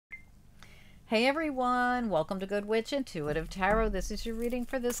Hey everyone, welcome to Good Witch Intuitive Tarot. This is your reading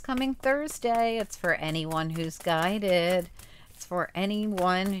for this coming Thursday. It's for anyone who's guided. It's for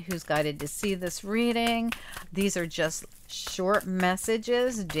anyone who's guided to see this reading. These are just short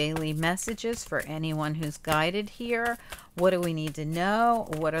messages, daily messages for anyone who's guided here. What do we need to know?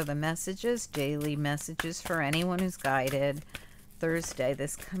 What are the messages? Daily messages for anyone who's guided. Thursday,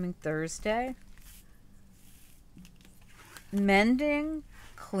 this coming Thursday. Mending,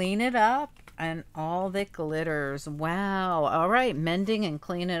 clean it up, and all that glitters. Wow. All right, mending and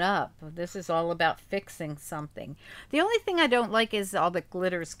clean it up. This is all about fixing something. The only thing I don't like is all that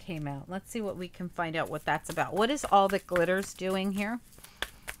glitters came out. Let's see what we can find out what that's about. What is all that glitters doing here?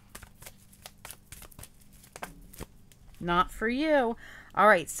 Not for you. All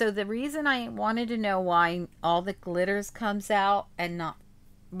right, so the reason I wanted to know why all the glitters comes out and not,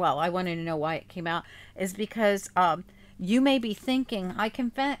 well, I wanted to know why it came out is because you may be thinking, I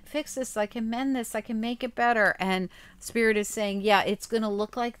can fix this, I can mend this, I can make it better. And Spirit is saying, yeah, it's going to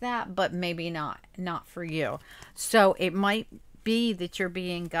look like that, but maybe not for you. So it might be that you're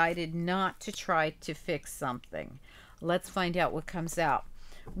being guided not to try to fix something. Let's find out what comes out.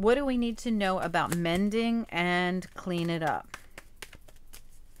 What do we need to know about mending and clean it up?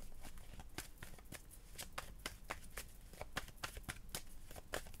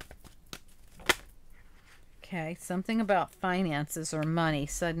 Okay, something about finances or money,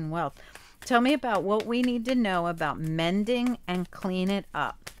 sudden wealth. Tell me about what we need to know about mending and clean it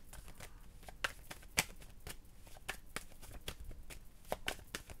up.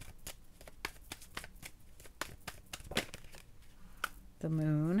 The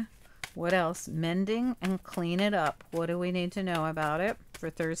moon. What else? Mending and clean it up. What do we need to know about it for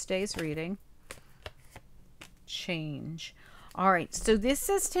Thursday's reading? Change. All right, so this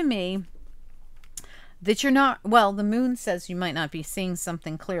says to me that you're not, well, the moon says you might not be seeing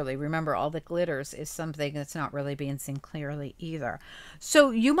something clearly. Remember, all that glitters is something that's not really being seen clearly either.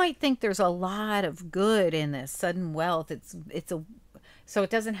 So you might think there's a lot of good in this sudden wealth. So it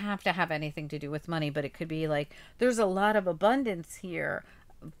doesn't have to have anything to do with money, but it could be like there's a lot of abundance here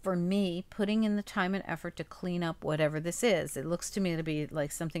for me putting in the time and effort to clean up whatever this is. It looks to me to be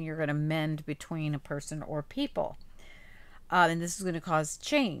like something you're going to mend between a person or people. And this is going to cause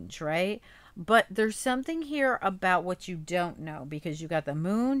change, right? But there's something here about what you don't know, because you got the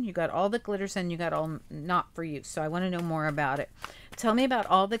moon, you got all the glitters, and you got all not for you. So I want to know more about it. Tell me about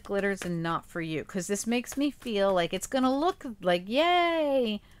all the glitters and not for you, because this makes me feel like it's going to look like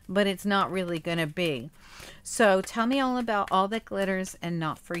yay, but it's not really going to be. So tell me all about all the glitters and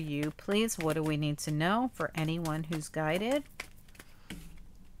not for you, please. What do we need to know for anyone who's guided?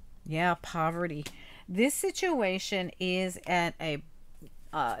 Yeah, poverty. This situation is at a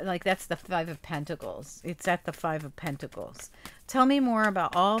like that's the Five of Pentacles. It's at the Five of Pentacles. Tell me more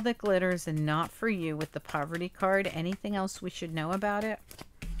about all the glitters and not for you with the poverty card. Anything else we should know about it?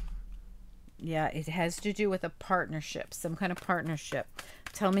 Yeah, it has to do with a partnership, some kind of partnership.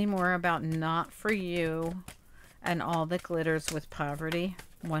 Tell me more about not for you and all the glitters with poverty.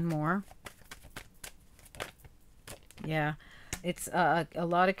 One more. Yeah. It's a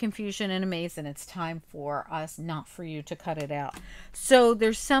lot of confusion and a maze, and it's time for us, not for you, to cut it out. So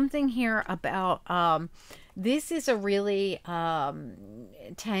there's something here about, this is a really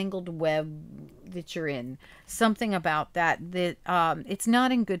tangled web that you're in. Something about that it's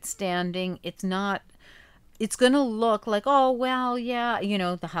not in good standing. It's not, it's going to look like, oh, well, yeah, you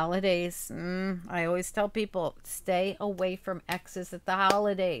know, the holidays. I always tell people, stay away from exes at the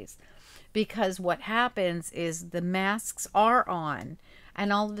holidays. Because what happens is the masks are on,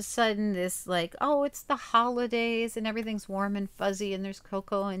 and all of a sudden this like, oh, it's the holidays and everything's warm and fuzzy and there's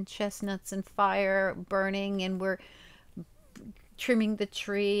cocoa and chestnuts and fire burning and we're trimming the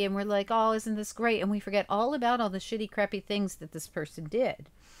tree and we're like, oh, isn't this great? And we forget all about all the shitty, crappy things that this person did,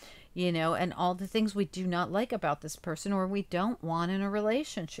 you know, and all the things we do not like about this person or we don't want in a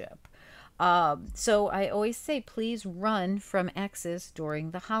relationship. So I always say, please run from exes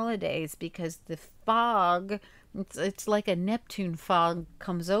during the holidays, because the fog, it's like a Neptune fog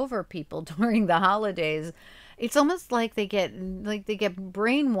comes over people during the holidays. It's almost like they get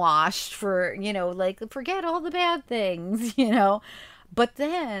brainwashed for, you know, like forget all the bad things, you know. But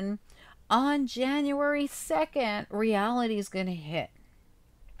then on January 2nd, reality is going to hit.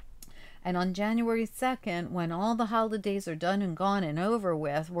 And on January 2nd, when all the holidays are done and gone and over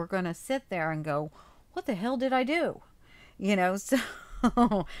with, we're going to sit there and go, what the hell did I do? You know, so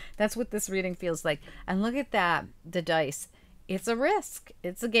that's what this reading feels like. And look at that, the dice. It's a risk.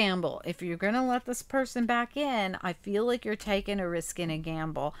 It's a gamble. If you're going to let this person back in, I feel like you're taking a risk and a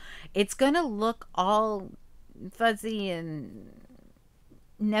gamble. It's going to look all fuzzy and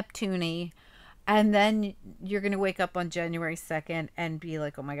Neptune-y, And then you're going to wake up on January 2nd and be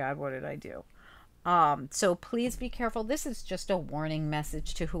like, oh my God, what did I do? So please be careful. This is just a warning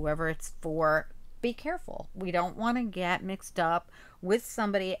message to whoever it's for. Be careful. We don't want to get mixed up with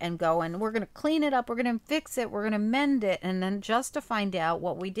somebody and go and we're going to clean it up, we're going to fix it, we're going to mend it, and then just to find out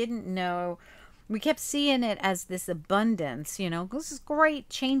what we didn't know. We kept seeing it as this abundance, you know, this is great,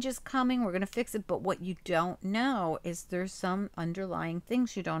 change is coming, we're going to fix it. But what you don't know is there's some underlying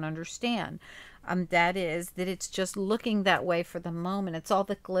things you don't understand. That is that it's just looking that way for the moment. It's all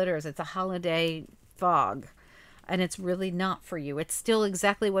that glitters. It's a holiday fog, and it's really not for you. It's still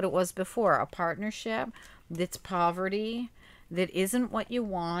exactly what it was before, a partnership that's poverty, that isn't what you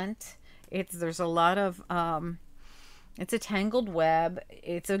want. There's a lot of it's a tangled web,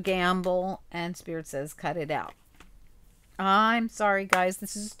 it's a gamble, and Spirit says cut it out. I'm sorry, guys.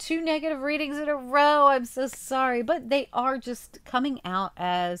 This is 2 negative readings in a row. I'm so sorry. But they are just coming out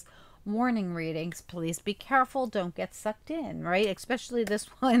as warning readings. Please be careful. Don't get sucked in, right? Especially this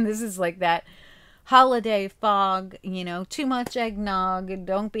one. This is like that holiday fog, you know, too much eggnog, and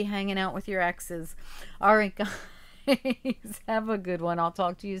don't be hanging out with your exes. All right, guys. Have a good one. I'll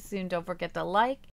talk to you soon. Don't forget to like